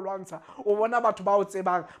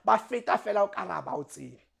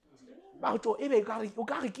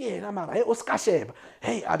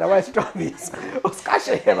hey, otherwise stop this. Have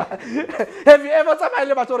you ever tried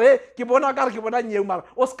to say, ke bona ka re ke bona nyeu mara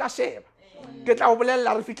o ska sheba ke tla o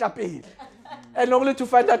bolella re fitla pele, and only to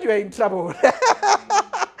find that you are in trouble.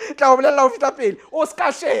 Tla o bolella o fitla pele o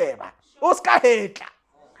ska sheba o ska hetla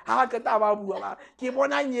ha ke ta ba bua ke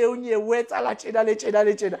bona nyeu o etsa la tsheda le tsheda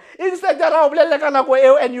le tsheda. Instead ra o bolella ka nako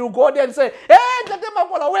eo, and you go there and say, hey, ntate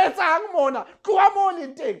makola o etsang mona tloa mo le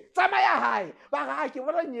teng tsamaya hae ba ga ke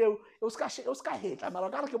bona nyeu o ska hetla mara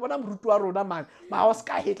ka re ke bona moruti wa rona man ma o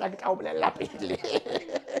ska hetla ke tla o bolella pele.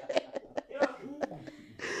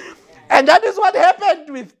 And that is what happened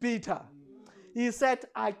with Peter. He said,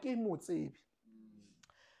 Ake motsebi.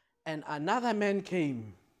 And another man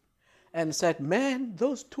came and said, man,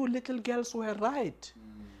 those 2 little girls were right.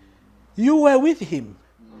 You were with him.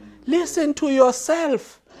 Listen to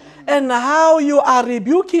yourself and how you are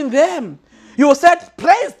rebuking them. You said,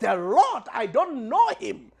 praise the Lord, I don't know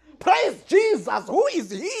him. praise Jesus. Who is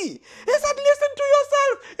he? He said, listen to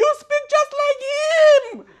yourself. You speak just like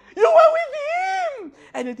him. You were with him.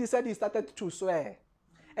 And he said he started to swear.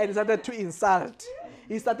 And he started to insult.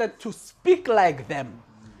 He started to speak like them.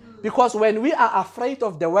 Because when we are afraid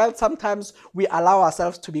of the world, sometimes we allow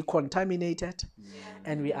ourselves to be contaminated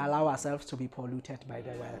and we allow ourselves to be polluted by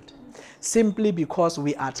the world. Simply because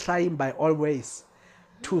we are trying by all ways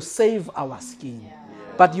to save our skin.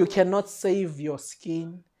 But you cannot save your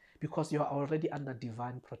skin because you are already under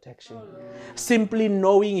divine protection. Simply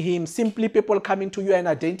knowing him, simply people coming to you and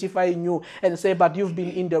identifying you and say, but you've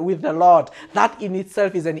been with the Lord. That in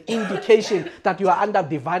itself is an indication that you are under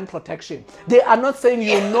divine protection. They are not saying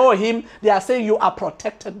you know him, they are saying you are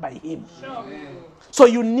protected by him. So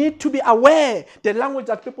you need to be aware the language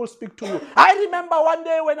that people speak to you. I remember one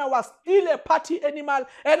day when I was still a party animal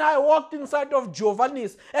and I walked inside of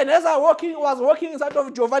Giovanni's. And as I was walking inside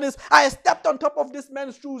of Giovanni's, I stepped on top of this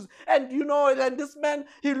man's shoes. And and this man,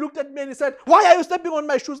 he looked at me and he said, why are you stepping on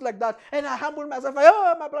my shoes like that? And I humbled myself.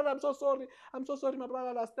 Oh, my brother, I'm so sorry. I'm so sorry, my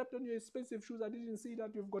brother. I stepped on your expensive shoes. I didn't see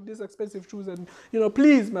that you've got these expensive shoes. And,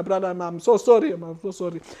 please, my brother, I'm so sorry. I'm so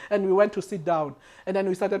sorry. And we went to sit down. And then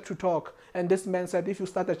we started to talk. And this man said, if you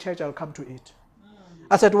start a church, I'll come to it.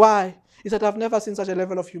 I said, why? He said, I've never seen such a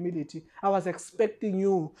level of humility. I was expecting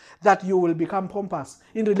you that you will become pompous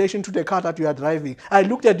in relation to the car that you are driving. I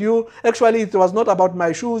looked at you. Actually, it was not about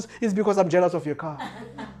my shoes. It's because I'm jealous of your car.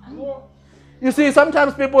 You see,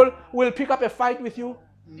 sometimes people will pick up a fight with you.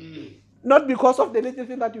 Not because of the little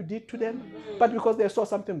thing that you did to them, but because they saw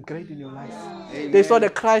something great in your life. Amen. They saw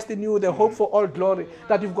the Christ in you, the hope for all glory,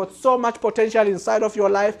 that you've got so much potential inside of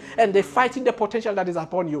your life, and they're fighting the potential that is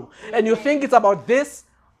upon you. And you think it's about this,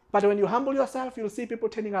 but when you humble yourself, you'll see people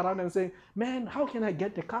turning around and saying, man, how can I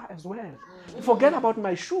get the car as well? Forget about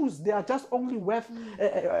my shoes. They are just only worth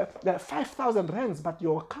 5,000 rands, but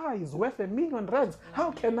your car is worth 1,000,000 rands.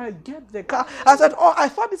 How can I get the car? I said, oh, I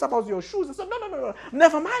thought it's about your shoes. I said, no.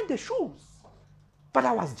 Never mind the shoes. But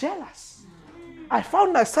I was jealous. I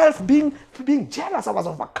found myself being jealous. I was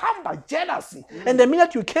overcome by jealousy. And the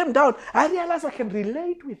minute you came down, I realized I can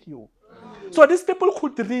relate with you. So these people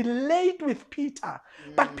could relate with Peter.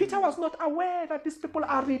 But Peter was not aware that these people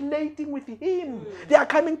are relating with him. They are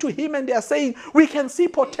coming to him and they are saying, we can see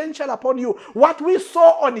potential upon you. What we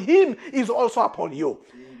saw on him is also upon you.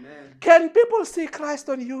 Amen. Can people see Christ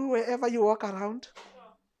on you wherever you walk around?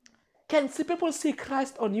 Can people see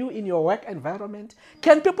Christ on you in your work environment?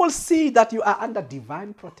 Can people see that you are under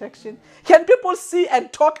divine protection? Can people see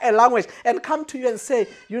and talk a language and come to you and say,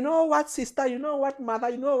 you know what, sister, you know what, mother,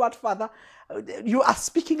 you know what, father, you are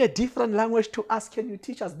speaking a different language to us. Can you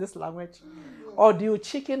teach us this language? Or do you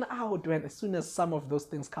chicken out as soon as some of those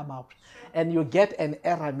things come out and you get an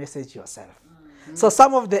error message yourself? So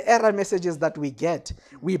some of the error messages that we get,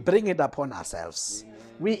 we bring it upon ourselves.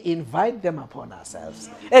 We invite them upon ourselves.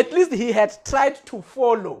 At least he had tried to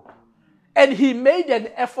follow. And he made an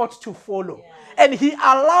effort to follow. And he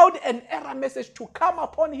allowed an error message to come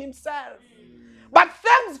upon himself. But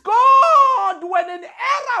thanks God, when an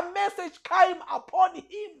error message came upon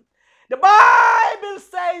him, the Bible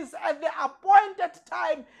says at the appointed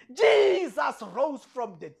time, Jesus rose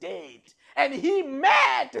from the dead. And he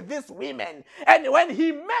met these women. And when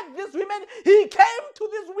he met these women, he came to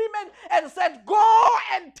these women and said, go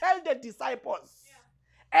and tell the disciples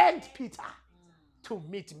and Peter to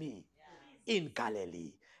meet me in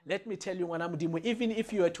Galilee. Let me tell you, Wanamudimu, even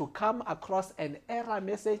if you were to come across an error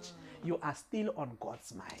message, you are still on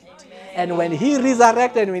God's mind. Amen. And when he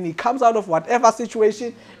resurrects and when he comes out of whatever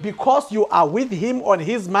situation, because you are with him on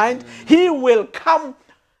his mind, he will come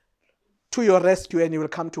to your rescue and he will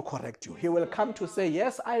come to correct you. He will come to say,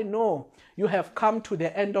 yes, I know you have come to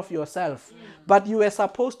the end of yourself, but you were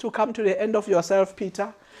supposed to come to the end of yourself,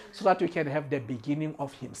 Peter, so that you can have the beginning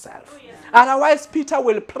of himself. Otherwise, Peter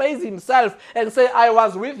will praise himself and say, I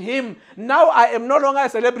was with him. Now I am no longer a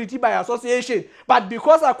celebrity by association, but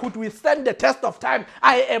because I could withstand the test of time,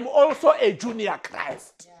 I am also a junior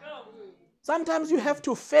Christ. Sometimes you have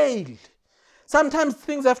to fail. Sometimes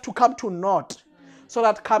things have to come to naught so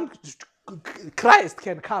that Christ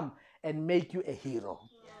can come and make you a hero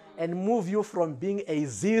and move you from being a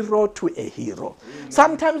zero to a hero.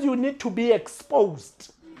 Sometimes you need to be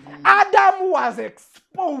exposed. Adam was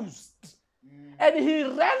exposed and he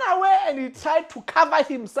ran away and he tried to cover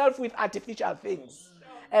himself with artificial things.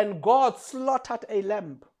 And God slaughtered a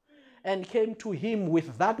lamb and came to him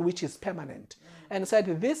with that which is permanent and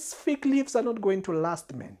said, these fig leaves are not going to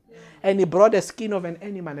last, man. And he brought a skin of an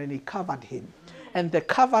animal and he covered him. And the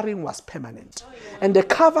covering was permanent. And the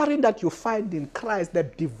covering that you find in Christ, the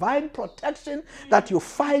divine protection that you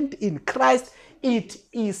find in Christ, it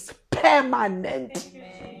is permanent.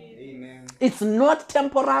 It's not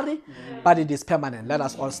temporary, but it is permanent. Let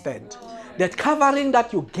us all stand. The covering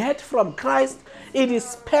that you get from Christ, it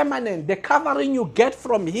is permanent. The covering you get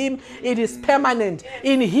from Him, it is permanent.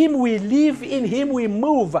 In Him we live, in Him we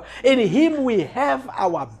move, in Him we have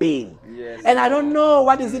our being. Yes. And I don't know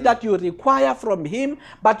what is it that you require from Him,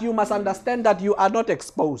 but you must understand that you are not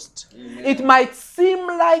exposed. Amen. It might seem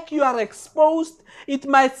like you are exposed. It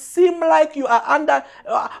might seem like you are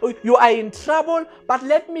you are in trouble, but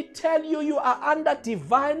let me tell you, you are under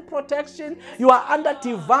divine protection. You are under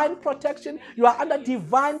divine protection. You are under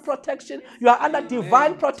divine protection. You are under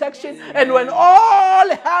divine protection. And when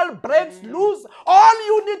all hell breaks loose, all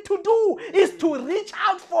you need to do is to reach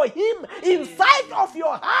out for Him inside of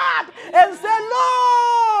your heart and say,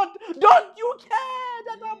 Lord, don't you care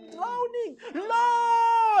that I'm drowning?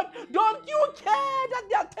 Lord, don't you care that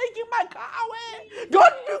they are taking my car away?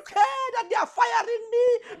 Don't you care that they are firing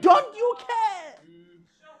me? Don't you care?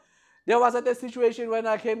 There was a situation when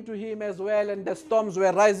I came to Him as well, and the storms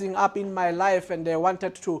were rising up in my life, and they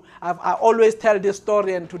wanted to. I always tell this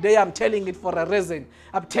story, and today I'm telling it for a reason.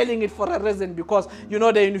 I'm telling it for a reason because, you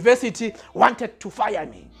know, the university wanted to fire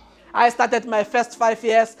me. I started my first 5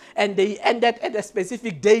 years, and they ended at a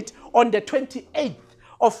specific date on the 28th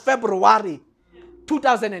of February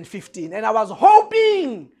 2015. And I was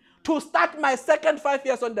hoping to start my second 5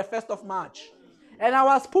 years on the 1st of March. And I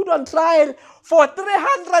was put on trial for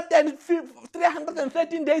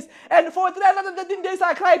 313 days. And for 313 days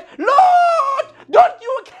I cried, Lord, don't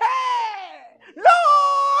you care?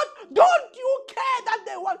 Lord, don't you care that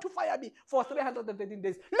they want to fire me for 313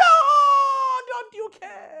 days? Lord, don't you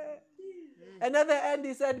care? And at the end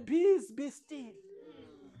He said, peace, be still.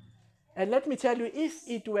 And let me tell you, if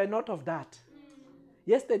it were not of that,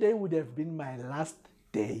 yesterday would have been my last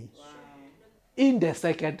day in the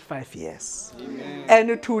second 5 years. Amen.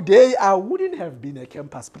 And today I wouldn't have been a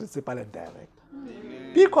campus principal and director.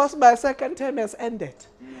 Amen. Because my second term has ended.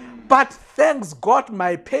 But thanks God,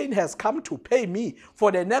 my pain has come to pay me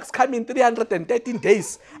for the next coming 313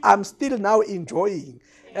 days. I'm still now enjoying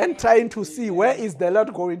and trying to see where is the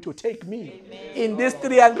Lord going to take me in these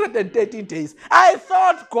 313 days. I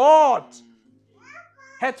thought God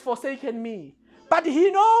had forsaken me, but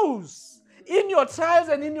He knows. In your trials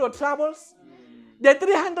and in your troubles, the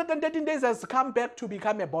 313 days has come back to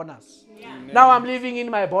become a bonus. Yeah. Now I'm living in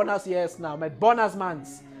my bonus years now, my bonus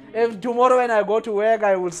months. If tomorrow when I go to work,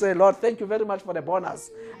 I will say, Lord, thank you very much for the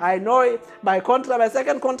bonus. I know my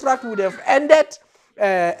second contract would have ended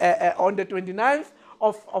on the 29th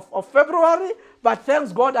of February, but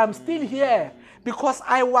thanks God I'm still here because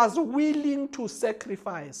I was willing to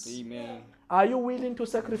sacrifice. Amen. Are you willing to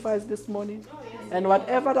sacrifice this morning? Oh, yes. And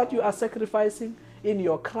whatever that you are sacrificing in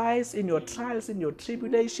your cries, in your trials, in your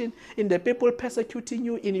tribulation, in the people persecuting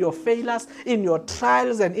you, in your failures, in your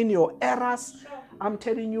trials and in your errors, I'm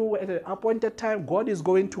telling you, at an appointed time, God is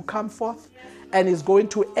going to come forth and is going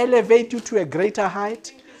to elevate you to a greater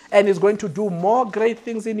height and is going to do more great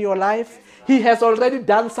things in your life. He has already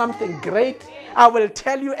done something great. I will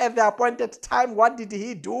tell you at the appointed time what did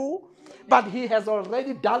He do. But He has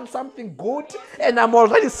already done something good, and I'm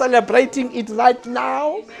already celebrating it right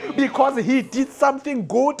now because He did something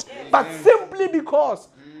good, but simply because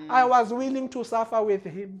I was willing to suffer with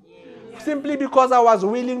Him. Simply because I was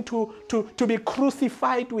willing to be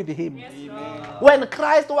crucified with Him. When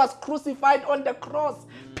Christ was crucified on the cross,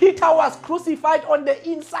 Peter was crucified on the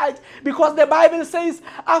inside because the Bible says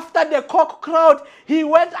after the cock crowed, he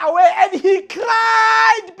went away and he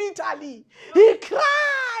cried bitterly. He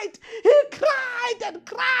cried and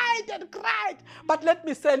cried and cried. But let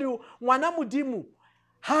me tell you,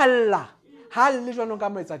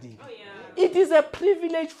 it is a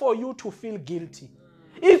privilege for you to feel guilty.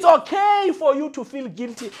 It's okay for you to feel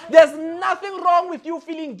guilty. There's nothing wrong with you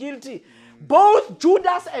feeling guilty. Both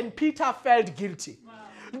Judas and Peter felt guilty. Wow.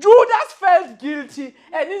 Judas felt guilty,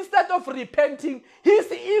 and instead of repenting,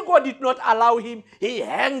 his ego did not allow him. He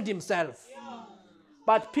hanged himself. Yeah.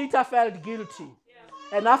 But Peter felt guilty.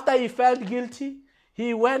 Yeah. And after he felt guilty,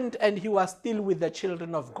 he went and he was still with the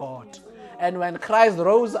children of God. And when Christ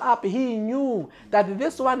rose up, he knew that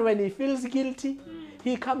this one, when he feels guilty,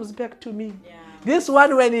 he comes back to me. Yeah. This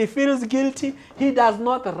one, when he feels guilty, he does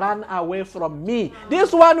not run away from me.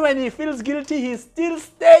 This one, when he feels guilty, he still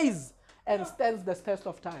stays and stands the test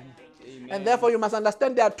of time. Amen. And therefore, you must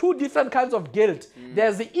understand there are two different kinds of guilt.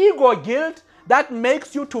 There's the ego guilt that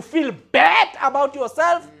makes you to feel bad about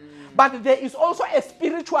yourself. But there is also a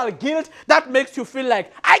spiritual guilt that makes you feel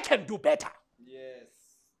like, I can do better. Yes.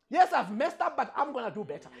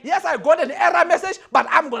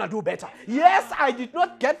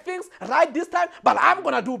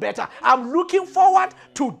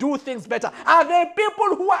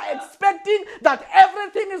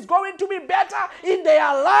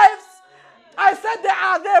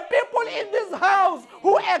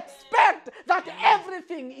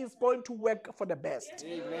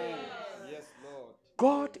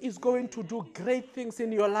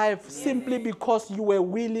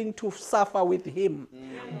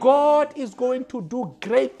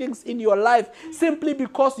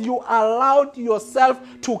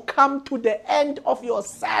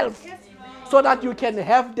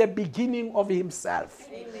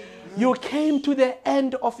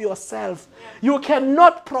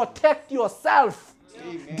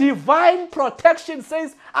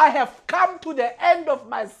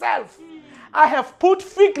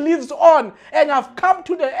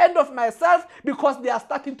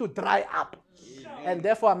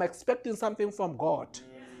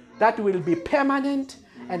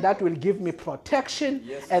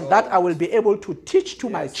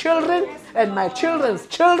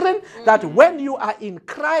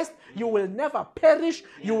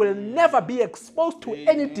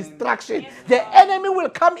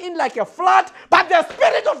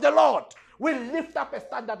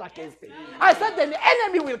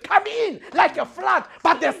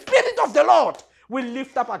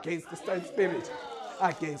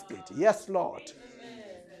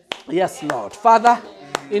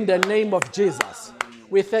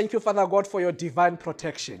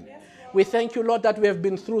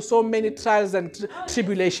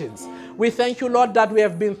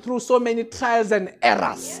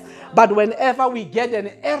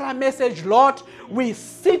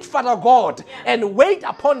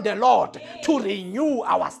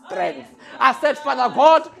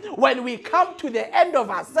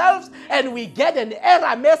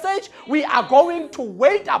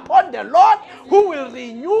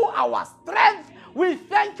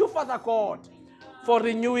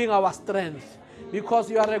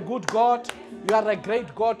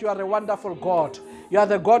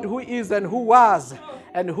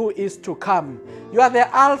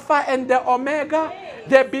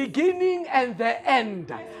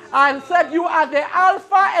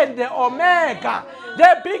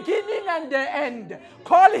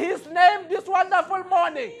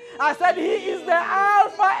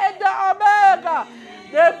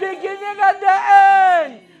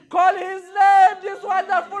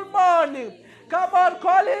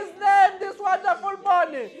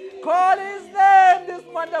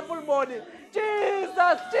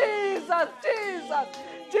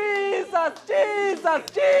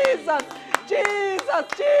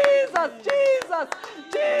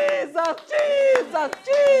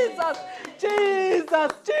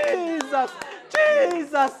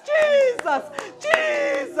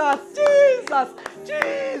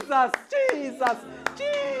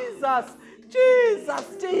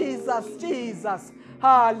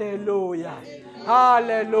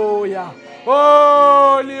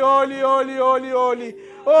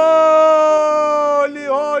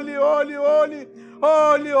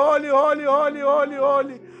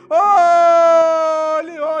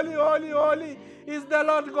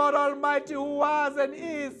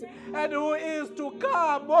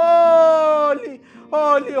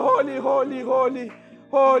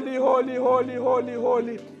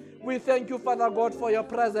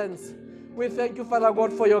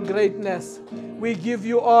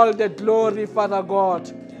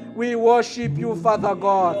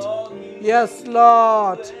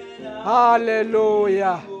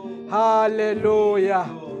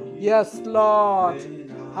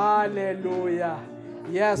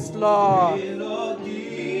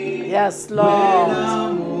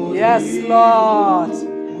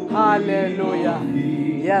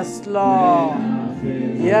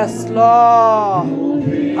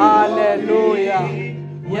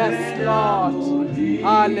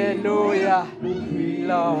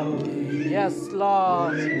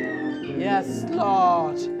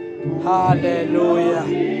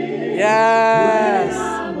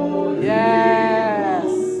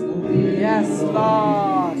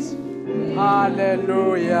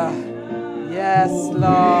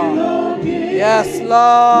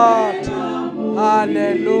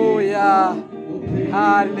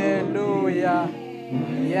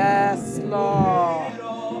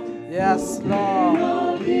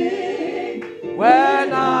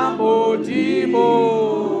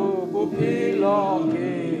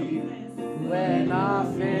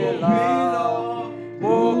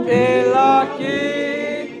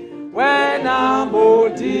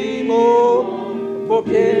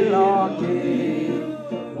 bopeloki,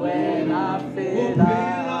 wena fela.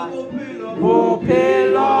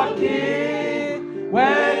 Bopeloki,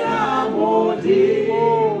 wena modimo,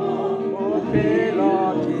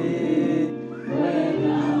 bopeloki,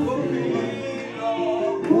 wena fela.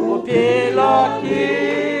 Bopeloki,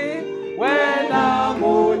 wena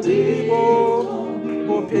modimo,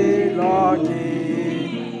 bopeloki,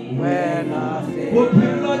 wena fela.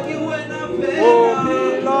 Bopeloki,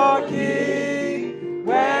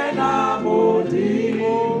 wena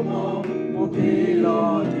modimo,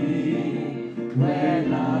 bopeloki,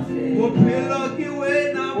 wena fela. Bopeloki,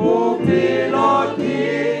 wena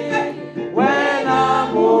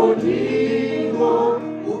modimo,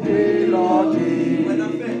 bopeloki,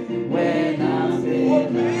 wena fela.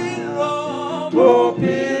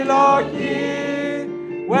 Bopeloki,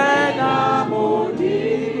 wena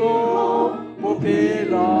modimo,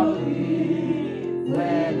 bopeloki,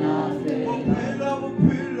 wena fela.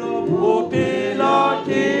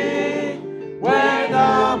 Bopeloki, wena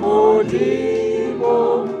modimo,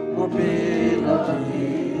 bopeloki,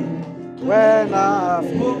 wena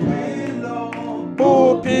fela.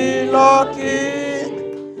 Bopeloki,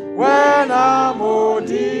 wena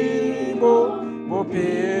modimo,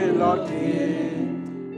 bopeloki.